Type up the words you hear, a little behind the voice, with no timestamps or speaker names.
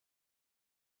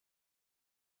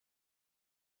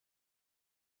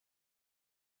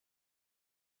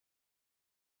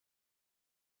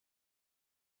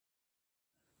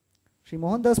Shri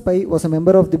Mohandas Pai was a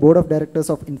member of the board of directors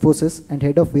of Infosys and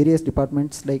head of various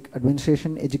departments like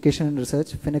Administration, Education and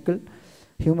Research, Finacle,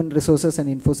 Human Resources and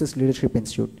Infosys Leadership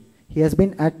Institute. He has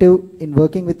been active in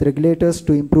working with regulators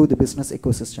to improve the business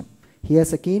ecosystem. He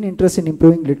has a keen interest in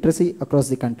improving literacy across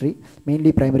the country,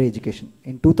 mainly primary education.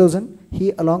 In 2000,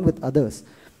 he, along with others,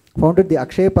 founded the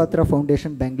Akshaya Patra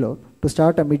Foundation, Bangalore, to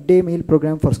start a midday meal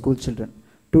program for school children.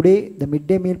 Today, the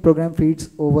midday meal program feeds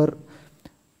over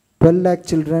 12 lakh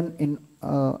children in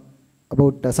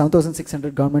about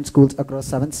 7,600 government schools across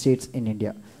 7 states in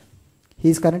India. He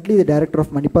is currently the director of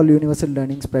Manipal Universal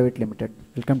Learnings Private Limited.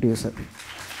 Welcome to you, sir.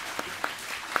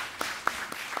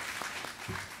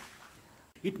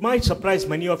 It might surprise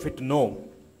many of you to know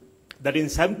that in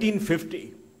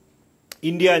 1750,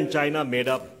 India and China made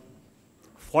up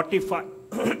 45,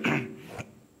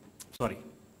 sorry.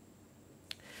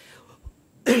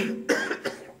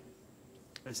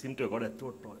 I seem to have got a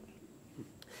throat problem.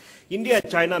 India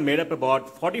and China made up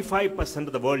about 45%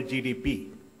 of the world GDP.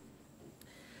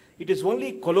 It is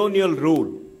only colonial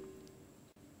rule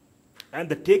and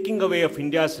the taking away of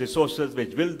India's resources,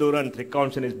 which Will Durant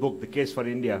recounts in his book, The Case for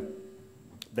India,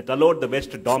 that allowed the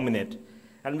West to dominate.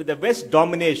 And with the West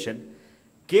domination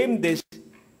came this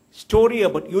story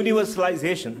about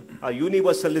universalization or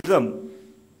universalism,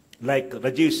 like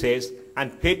Rajiv says,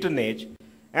 and patronage,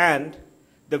 and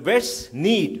the West's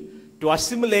need to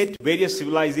assimilate various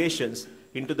civilizations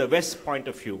into the West's point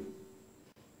of view.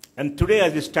 And today,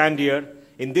 as we stand here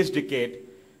in this decade,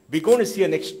 we're going to see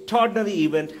an extraordinary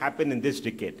event happen in this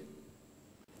decade.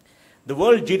 The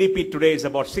world GDP today is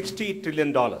about $60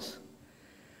 trillion.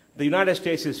 The United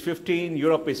States is 15,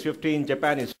 Europe is 15,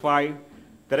 Japan is 5,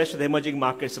 the rest of the emerging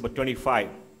markets about 25.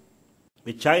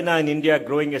 With China and India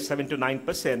growing at 7 to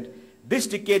 9%, this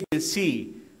decade will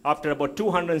see, after about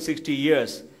 260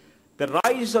 years, the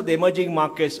rise of the emerging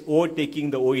markets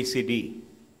overtaking the OECD.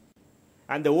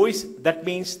 And that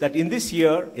means that in this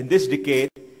year, in this decade,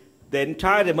 the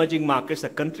entire emerging markets, the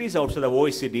countries outside of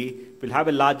OECD, will have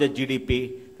a larger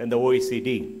GDP than the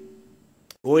OECD.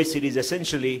 OECD is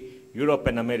essentially Europe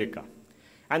and America.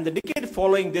 And the decade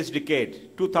following this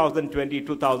decade, 2020,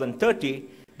 2030,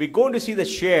 we're going to see the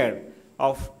share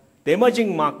of the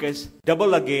emerging markets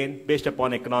double again based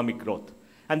upon economic growth.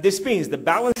 And this means the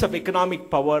balance of economic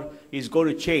power is going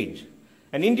to change.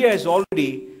 And India is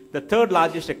already the third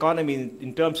largest economy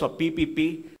in terms of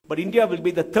PPP, but India will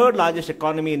be the third largest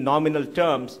economy in nominal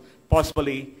terms,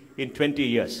 possibly in 20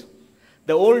 years.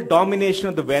 The old domination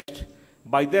of the West,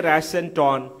 by their ascent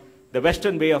on the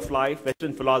Western way of life,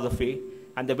 Western philosophy,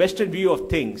 and the Western view of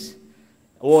things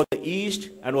over the East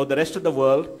and over the rest of the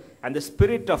world, and the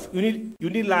spirit of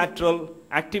unilateral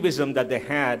activism that they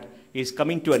had is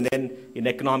coming to an end in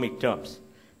economic terms.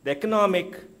 The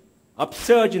economic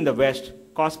upsurge in the West,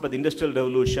 caused by the Industrial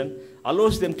Revolution,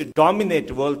 allows them to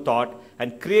dominate world thought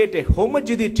and create a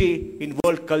homogeneity in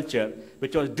world culture,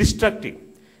 which was destructive.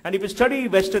 And if you study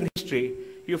Western history,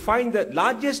 you find the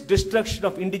largest destruction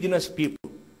of indigenous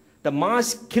people, the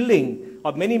mass killing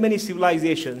of many, many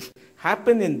civilizations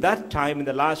happened in that time in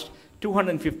the last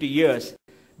 250 years,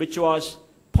 which was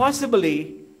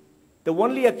possibly the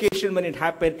only occasion when it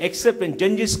happened, except when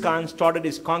Genghis Khan started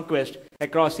his conquest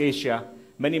across Asia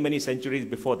many, many centuries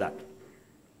before that.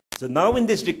 So now in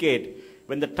this decade,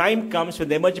 when the time comes when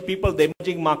the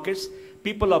emerging markets,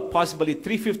 people of possibly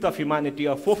 3/5 of humanity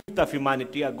or 4/5 of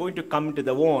humanity are going to come into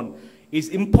the own, it's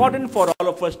important for all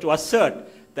of us to assert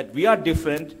that we are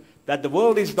different, that the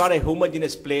world is not a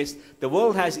homogeneous place. The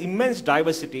world has immense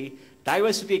diversity,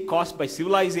 diversity caused by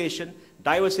civilization,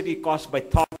 diversity caused by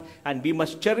thought, and we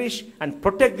must cherish and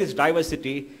protect this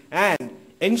diversity and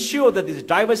ensure that this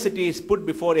diversity is put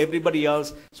before everybody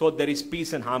else so there is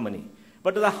peace and harmony.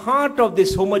 But at the heart of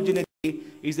this homogeneity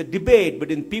is the debate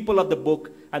between people of the book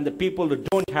and the people who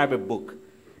don't have a book.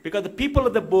 Because the people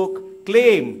of the book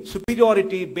claim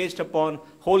superiority based upon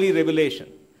holy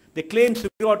revelation. They claim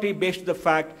superiority based on the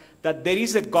fact that there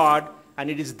is a God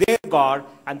and it is their God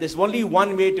and there's only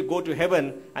one way to go to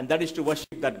heaven, and that is to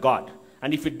worship that God.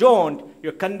 And if you don't,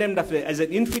 you're condemned as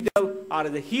an infidel or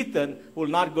as a heathen who will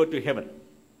not go to heaven.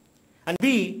 And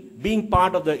we, being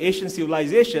part of the Asian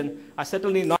civilization, are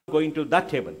certainly not going to that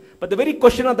heaven. But the very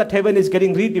question of that heaven is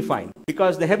getting redefined,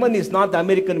 because the heaven is not the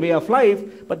American way of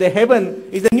life, but the heaven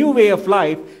is the new way of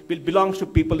life which belongs to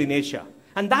people in Asia.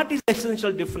 And that is the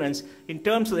essential difference in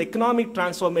terms of the economic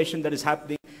transformation that is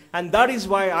happening. And that is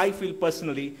why I feel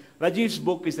personally Rajiv's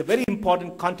book is a very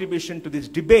important contribution to this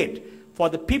debate for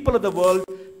the people of the world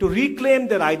to reclaim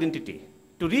their identity,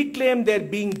 to reclaim their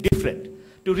being different,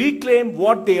 to reclaim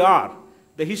what they are,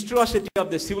 the historicity of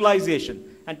the civilization,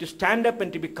 and to stand up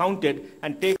and to be counted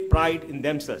and take pride in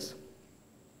themselves.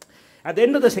 At the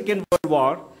end of the Second World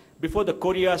War, before the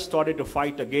Korea started to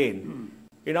fight again,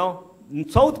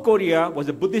 South Korea was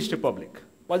a Buddhist republic,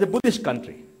 was a Buddhist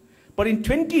country. But in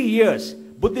 20 years,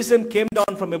 Buddhism came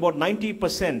down from about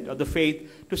 90% of the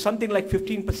faith to something like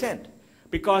 15%.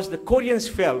 Because the Koreans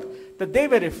felt that they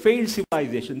were a failed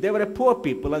civilization, they were a poor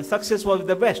people, and success was with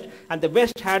the West. And the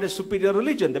West had a superior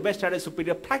religion, the West had a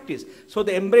superior practice. So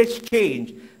they embraced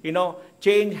change.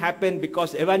 Change happened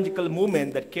because evangelical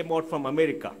movement that came out from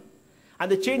America. And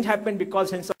the change happened because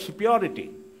sense of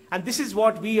superiority. And this is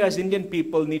what we as Indian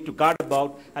people need to guard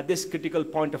about at this critical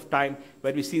point of time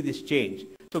where we see this change.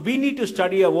 So we need to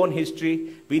study our own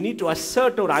history. We need to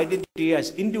assert our identity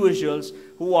as individuals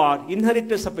who are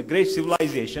inheritors of a great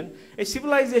civilization, a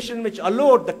civilization which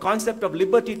allowed the concept of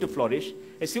liberty to flourish,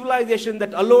 a civilization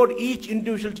that allowed each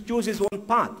individual to choose his own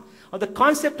path. Or the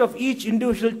concept of each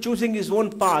individual choosing his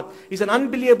own path is an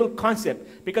unbelievable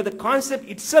concept because the concept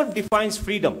itself defines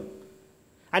freedom.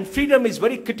 And freedom is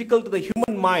very critical to the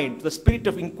human mind, the spirit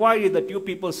of inquiry that you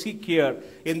people seek here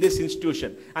in this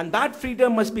institution. And that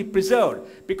freedom must be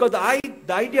preserved because the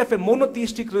idea of a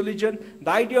monotheistic religion,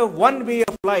 the idea of one way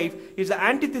of life is the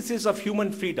antithesis of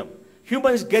human freedom.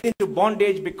 Humans get into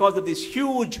bondage because of this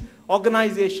huge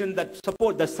organization that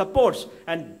supports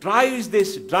and drives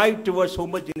this drive towards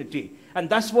homogeneity. And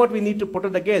that's what we need to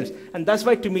protect against. And that's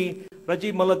why, to me,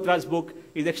 Rajiv Malhotra's book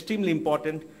is extremely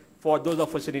important for those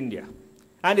of us in India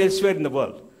and elsewhere in the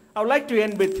world. I would like to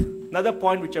end with another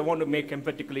point which I want to make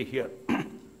emphatically here.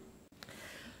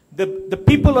 The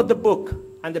people of the book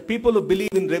and the people who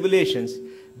believe in revelations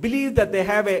believe that they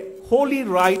have a holy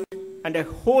right and a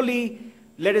holy,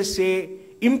 let us say,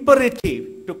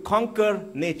 imperative to conquer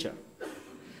nature.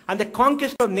 And the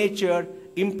conquest of nature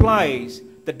implies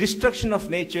the destruction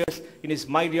of nature in its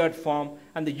myriad form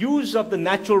and the use of the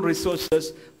natural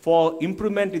resources for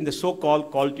improvement in the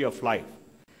so-called quality of life.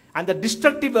 And the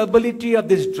destructive ability of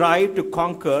this drive to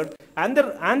conquer and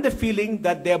the feeling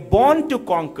that they are born to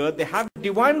conquer, they have a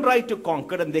divine right to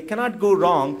conquer and they cannot go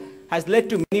wrong, has led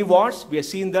to many wars. We have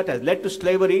seen that, has led to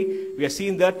slavery. We have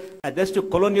seen that, has led to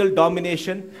colonial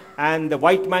domination and the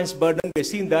white man's burden. We have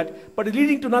seen that. But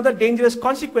leading to another dangerous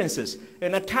consequences,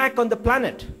 an attack on the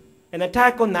planet, an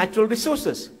attack on natural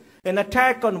resources, an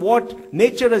attack on what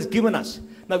nature has given us.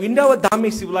 Now, in our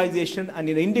Dhammic civilization and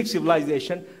in Indic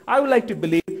civilization, I would like to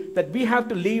believe that we have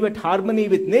to live at harmony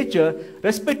with nature,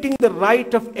 respecting the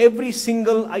right of every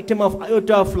single item of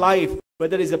iota of life,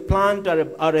 whether it's a plant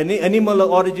or any animal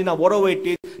origin or whatever it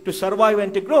is, to survive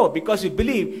and to grow, because we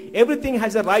believe everything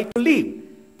has a right to live,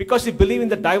 because we believe in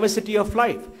the diversity of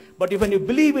life. But when you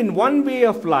believe in one way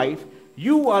of life,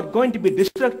 you are going to be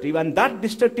destructive, and that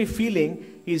destructive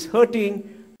feeling is hurting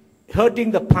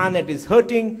the planet, is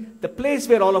hurting the place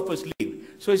where all of us live.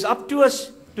 So it's up to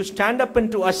us to stand up and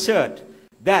to assert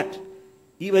that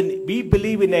even we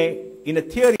believe in a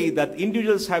theory that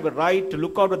individuals have a right to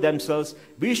look out for themselves.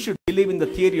 We should believe in the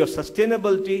theory of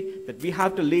sustainability, that we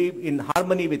have to live in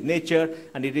harmony with nature,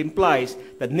 and it implies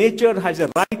that nature has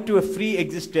a right to a free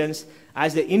existence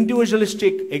as an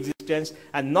individualistic existence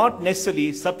and not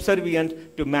necessarily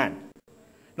subservient to man.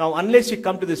 Now, unless we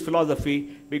come to this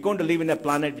philosophy, we're going to live in a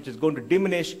planet which is going to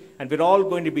diminish, and we're all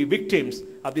going to be victims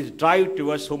of this drive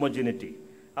towards homogeneity.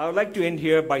 I would like to end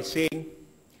here by saying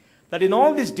that in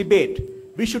all this debate,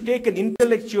 we should take an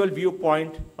intellectual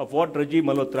viewpoint of what Rajiv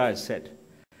Malhotra has said.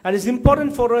 And it's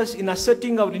important for us in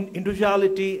asserting our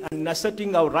individuality and in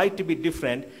asserting our right to be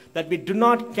different, that we do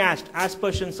not cast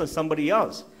aspersions on somebody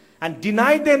else and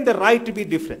deny them the right to be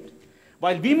different.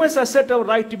 While we must assert our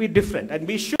right to be different, and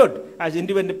we should, as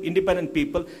independent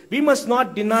people, we must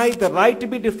not deny the right to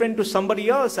be different to somebody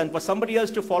else and for somebody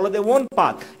else to follow their own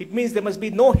path. It means there must be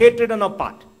no hatred on our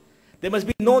part. There must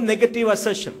be no negative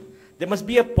assertion. There must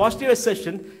be a positive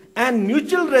assertion and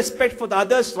mutual respect for the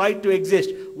other's right to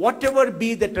exist, whatever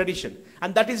be the tradition.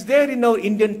 And that is there in our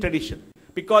Indian tradition.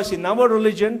 Because in our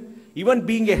religion, even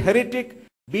being a heretic,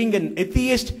 being an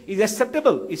atheist is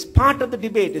acceptable. It's part of the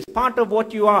debate. It's part of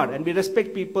what you are. And we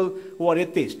respect people who are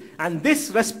atheists. And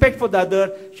this respect for the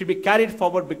other should be carried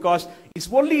forward, because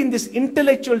it's only in this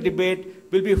intellectual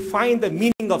debate will we find the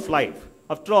meaning of life.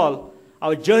 After all,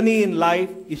 our journey in life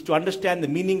is to understand the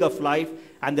meaning of life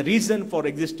and the reason for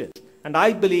existence. And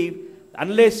I believe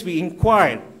unless we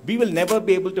inquire, we will never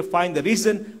be able to find the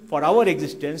reason for our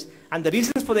existence. And the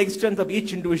reasons for the existence of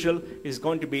each individual is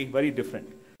going to be very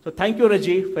different. So thank you,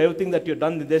 Rajiv, for everything that you've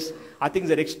done with this. I think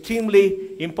it's an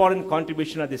extremely important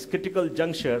contribution at this critical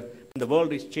juncture when the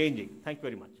world is changing. Thank you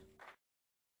very much.